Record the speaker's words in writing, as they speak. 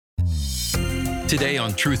Today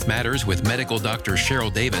on Truth Matters with medical Dr.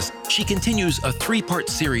 Cheryl Davis, she continues a 3-part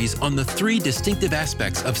series on the 3 distinctive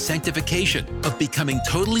aspects of sanctification, of becoming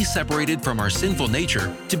totally separated from our sinful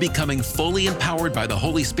nature to becoming fully empowered by the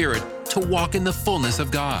Holy Spirit to walk in the fullness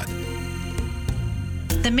of God.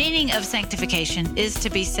 The meaning of sanctification is to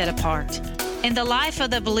be set apart. In the life of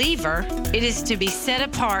the believer, it is to be set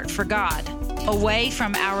apart for God, away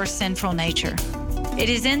from our sinful nature. It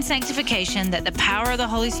is in sanctification that the power of the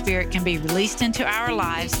Holy Spirit can be released into our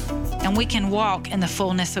lives and we can walk in the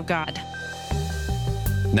fullness of God.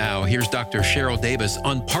 Now, here's Dr. Cheryl Davis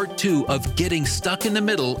on part 2 of getting stuck in the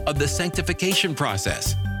middle of the sanctification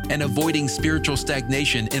process and avoiding spiritual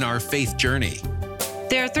stagnation in our faith journey.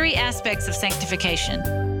 There are 3 aspects of sanctification: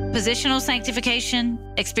 positional sanctification,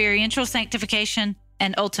 experiential sanctification,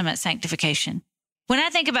 and ultimate sanctification. When I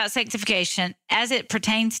think about sanctification as it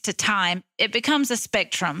pertains to time, it becomes a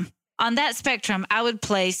spectrum. On that spectrum, I would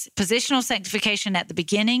place positional sanctification at the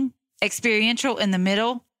beginning, experiential in the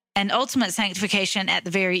middle, and ultimate sanctification at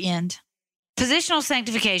the very end. Positional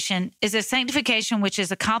sanctification is a sanctification which is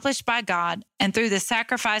accomplished by God and through the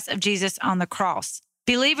sacrifice of Jesus on the cross.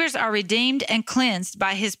 Believers are redeemed and cleansed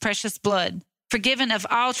by His precious blood, forgiven of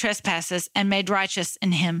all trespasses and made righteous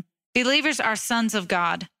in Him. Believers are sons of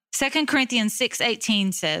God. 2 Corinthians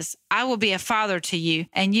 6:18 says, "I will be a father to you,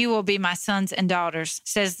 and you will be my sons and daughters,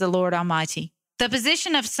 says the Lord Almighty." The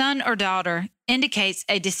position of son or daughter indicates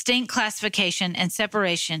a distinct classification and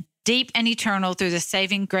separation, deep and eternal through the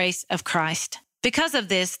saving grace of Christ. Because of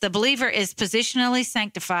this, the believer is positionally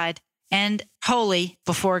sanctified and holy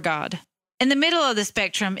before God. In the middle of the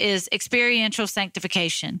spectrum is experiential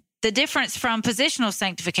sanctification. The difference from positional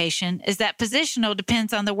sanctification is that positional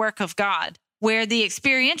depends on the work of God, where the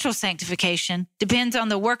experiential sanctification depends on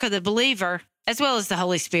the work of the believer as well as the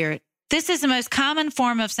Holy Spirit. This is the most common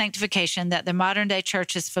form of sanctification that the modern-day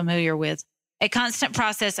church is familiar with, a constant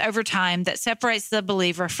process over time that separates the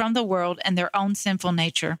believer from the world and their own sinful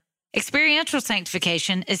nature. Experiential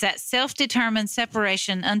sanctification is that self-determined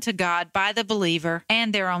separation unto God by the believer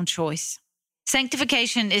and their own choice.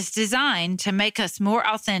 Sanctification is designed to make us more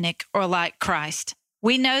authentic or like Christ.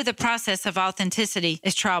 We know the process of authenticity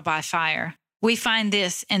is trial by fire. We find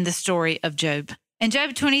this in the story of Job. In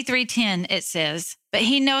Job 23:10, it says, "But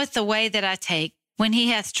he knoweth the way that I take. When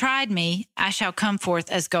he hath tried me, I shall come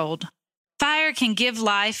forth as gold." Fire can give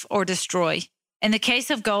life or destroy. In the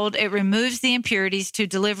case of gold, it removes the impurities to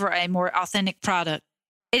deliver a more authentic product.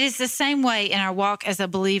 It is the same way in our walk as a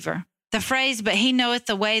believer. The phrase, "But he knoweth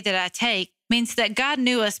the way that I take," means that God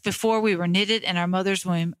knew us before we were knitted in our mother's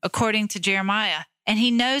womb, according to Jeremiah, and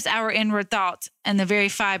He knows our inward thoughts and the very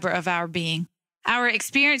fiber of our being. Our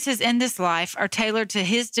experiences in this life are tailored to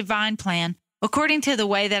His divine plan according to the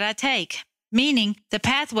way that I take, meaning the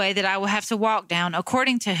pathway that I will have to walk down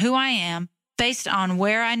according to who I am, based on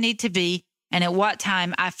where I need to be and at what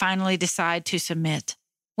time I finally decide to submit.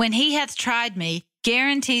 When He hath tried me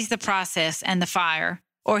guarantees the process and the fire,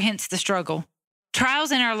 or hence the struggle.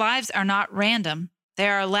 Trials in our lives are not random. They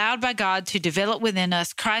are allowed by God to develop within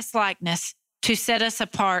us Christ-likeness to set us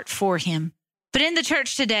apart for Him. But in the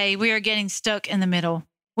church today, we are getting stuck in the middle.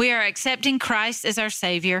 We are accepting Christ as our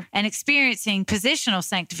Savior and experiencing positional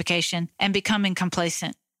sanctification and becoming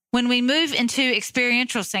complacent. When we move into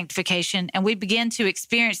experiential sanctification and we begin to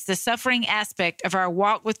experience the suffering aspect of our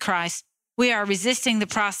walk with Christ, we are resisting the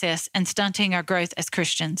process and stunting our growth as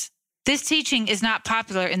Christians. This teaching is not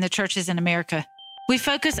popular in the churches in America. We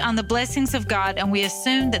focus on the blessings of God and we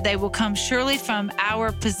assume that they will come surely from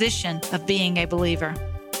our position of being a believer.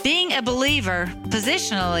 Being a believer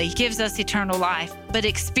positionally gives us eternal life, but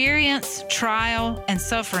experience, trial, and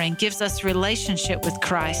suffering gives us relationship with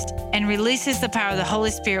Christ and releases the power of the Holy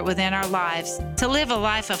Spirit within our lives to live a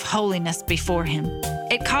life of holiness before Him.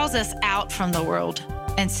 It calls us out from the world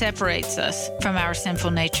and separates us from our sinful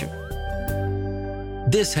nature.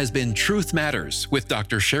 This has been Truth Matters with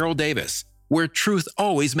Dr. Cheryl Davis, where truth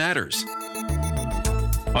always matters.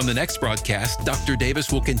 On the next broadcast, Dr. Davis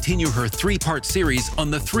will continue her 3-part series on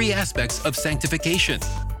the 3 aspects of sanctification.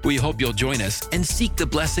 We hope you'll join us and seek the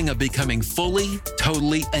blessing of becoming fully,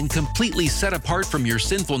 totally, and completely set apart from your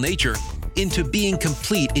sinful nature into being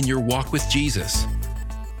complete in your walk with Jesus.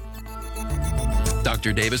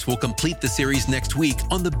 Dr. Davis will complete the series next week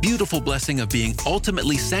on the beautiful blessing of being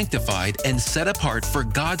ultimately sanctified and set apart for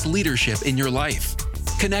God's leadership in your life.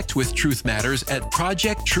 Connect with Truth Matters at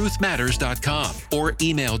projecttruthmatters.com or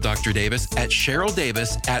email Dr. Davis at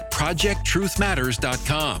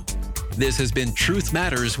cheryldavis@projecttruthmatters.com. This has been Truth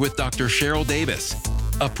Matters with Dr. Cheryl Davis,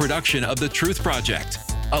 a production of the Truth Project,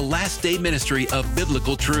 a last-day ministry of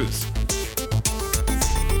biblical truth.